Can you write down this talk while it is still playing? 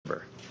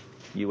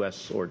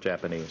U.S. or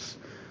Japanese.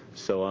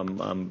 So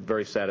I'm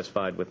very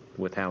satisfied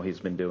with how he's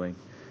been doing.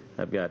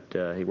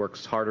 He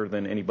works harder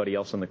than anybody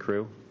else on the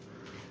crew,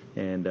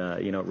 and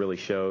it really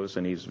shows.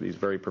 And he's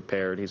very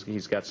prepared.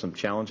 He's got some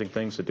challenging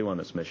things to do on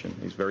this mission.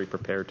 He's very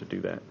prepared to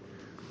do that.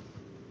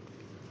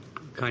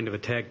 Kind of a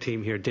tag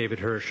team here. David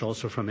Hirsch,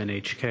 also from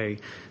NHK,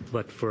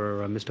 but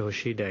for Mr.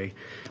 Hoshide.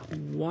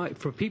 Why,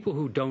 for people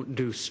who don't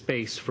do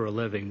space for a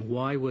living,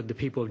 why would the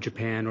people of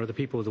Japan or the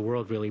people of the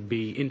world really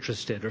be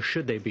interested, or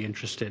should they be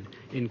interested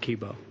in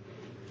Kibo?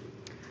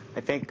 I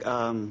think,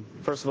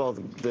 first of all,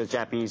 the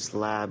Japanese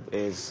lab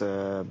is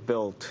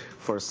built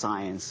for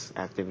science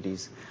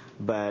activities,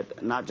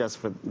 but not just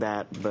for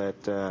that,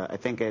 but I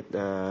think it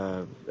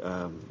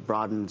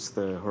broadens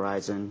the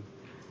horizon.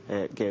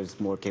 It gives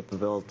more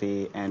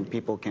capability, and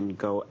people can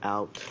go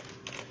out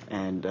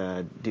and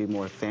do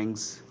more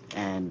things,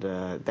 and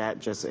that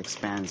just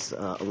expands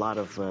a lot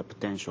of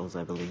potentials,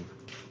 I believe.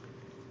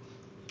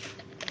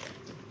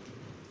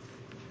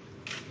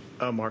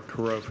 I'm Mark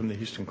Thoreau from the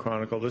Houston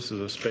Chronicle. This is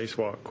a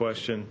spacewalk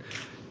question.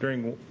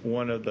 During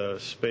one of the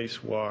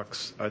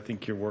spacewalks, I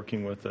think you're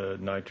working with a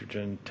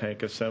nitrogen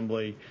tank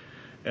assembly,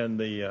 and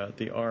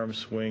the arm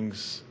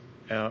swings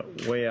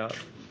way out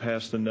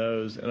past the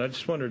nose. And I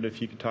just wondered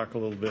if you could talk a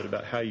little bit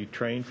about how you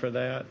train for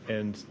that.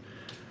 And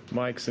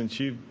Mike, since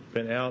you've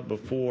been out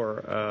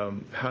before,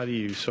 how do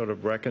you sort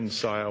of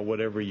reconcile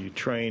whatever you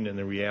train and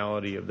the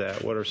reality of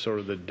that? What are sort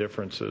of the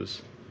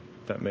differences?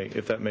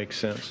 If that makes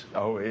sense.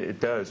 Oh,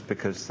 it does,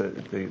 because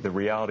the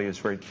reality is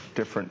very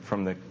different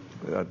from the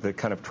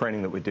kind of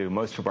training that we do.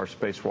 Most of our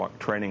spacewalk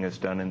training is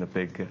done in the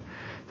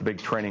big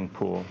training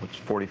pool, which is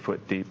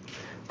 40-foot deep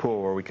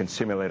pool, where we can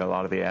simulate a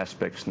lot of the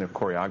aspects and the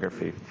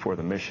choreography for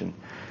the mission.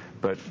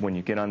 But when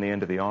you get on the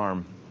end of the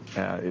arm,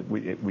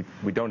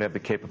 we don't have the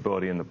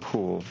capability in the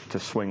pool to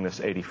swing this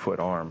 80-foot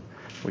arm.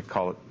 We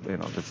call it,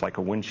 it's like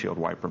a windshield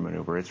wiper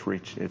maneuver.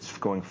 It's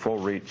going full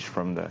reach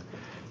from the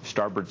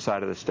starboard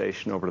side of the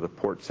station over to the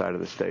port side of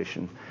the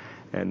station,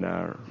 and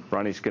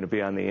Ronnie's going to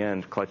be on the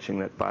end clutching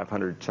that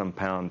 500-some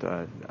pound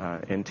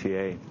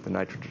NTA, the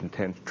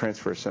nitrogen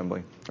transfer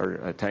assembly,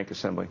 or tank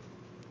assembly.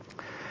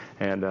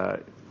 And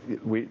the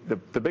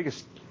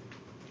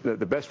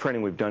best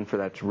training we've done for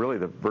that is really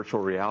the virtual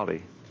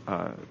reality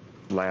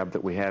lab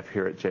that we have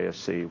here at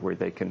JSC, where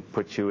they can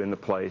put you in the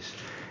place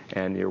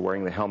and you're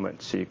wearing the helmet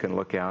so you can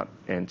look out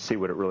and see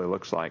what it really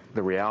looks like.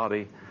 The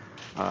reality,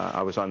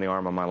 I was on the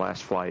arm on my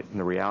last flight, and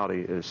the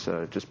reality is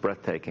just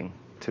breathtaking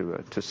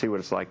to see what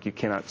it's like. You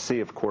cannot see,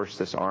 of course,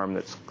 this arm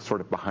that's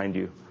sort of behind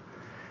you.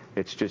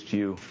 It's just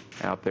you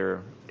out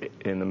there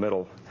in the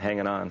middle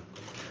hanging on.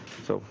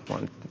 So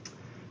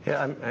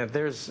yeah,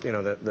 there's,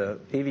 the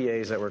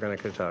EVAs that we're going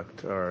to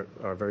conduct are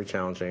very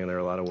challenging, and they're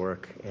a lot of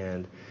work.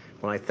 And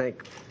when I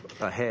think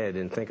ahead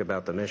and think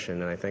about the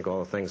mission, and I think all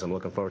the things I'm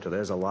looking forward to,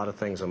 there's a lot of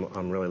things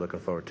I'm really looking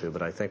forward to,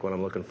 but I think what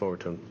I'm looking forward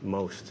to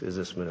most is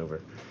this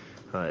maneuver.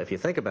 If you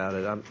think about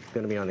it, I'm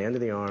going to be on the end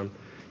of the arm,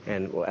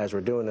 and as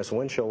we're doing this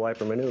windshield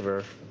wiper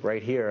maneuver,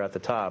 right here at the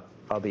top,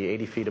 I'll be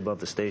 80 feet above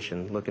the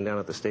station, looking down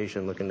at the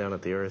station, looking down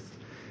at the Earth.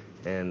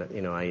 And,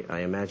 I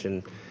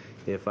imagine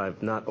if I'm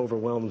not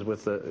overwhelmed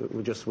with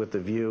the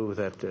view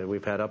that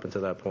we've had up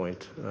until that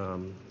point,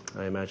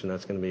 I imagine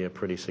that's going to be a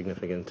pretty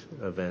significant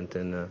event.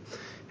 And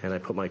I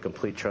put my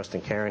complete trust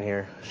in Karen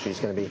here. She's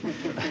going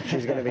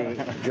to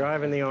be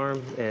driving the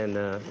arm and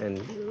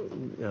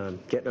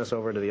getting us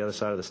over to the other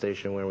side of the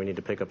station where we need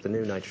to pick up the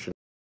new nitrogen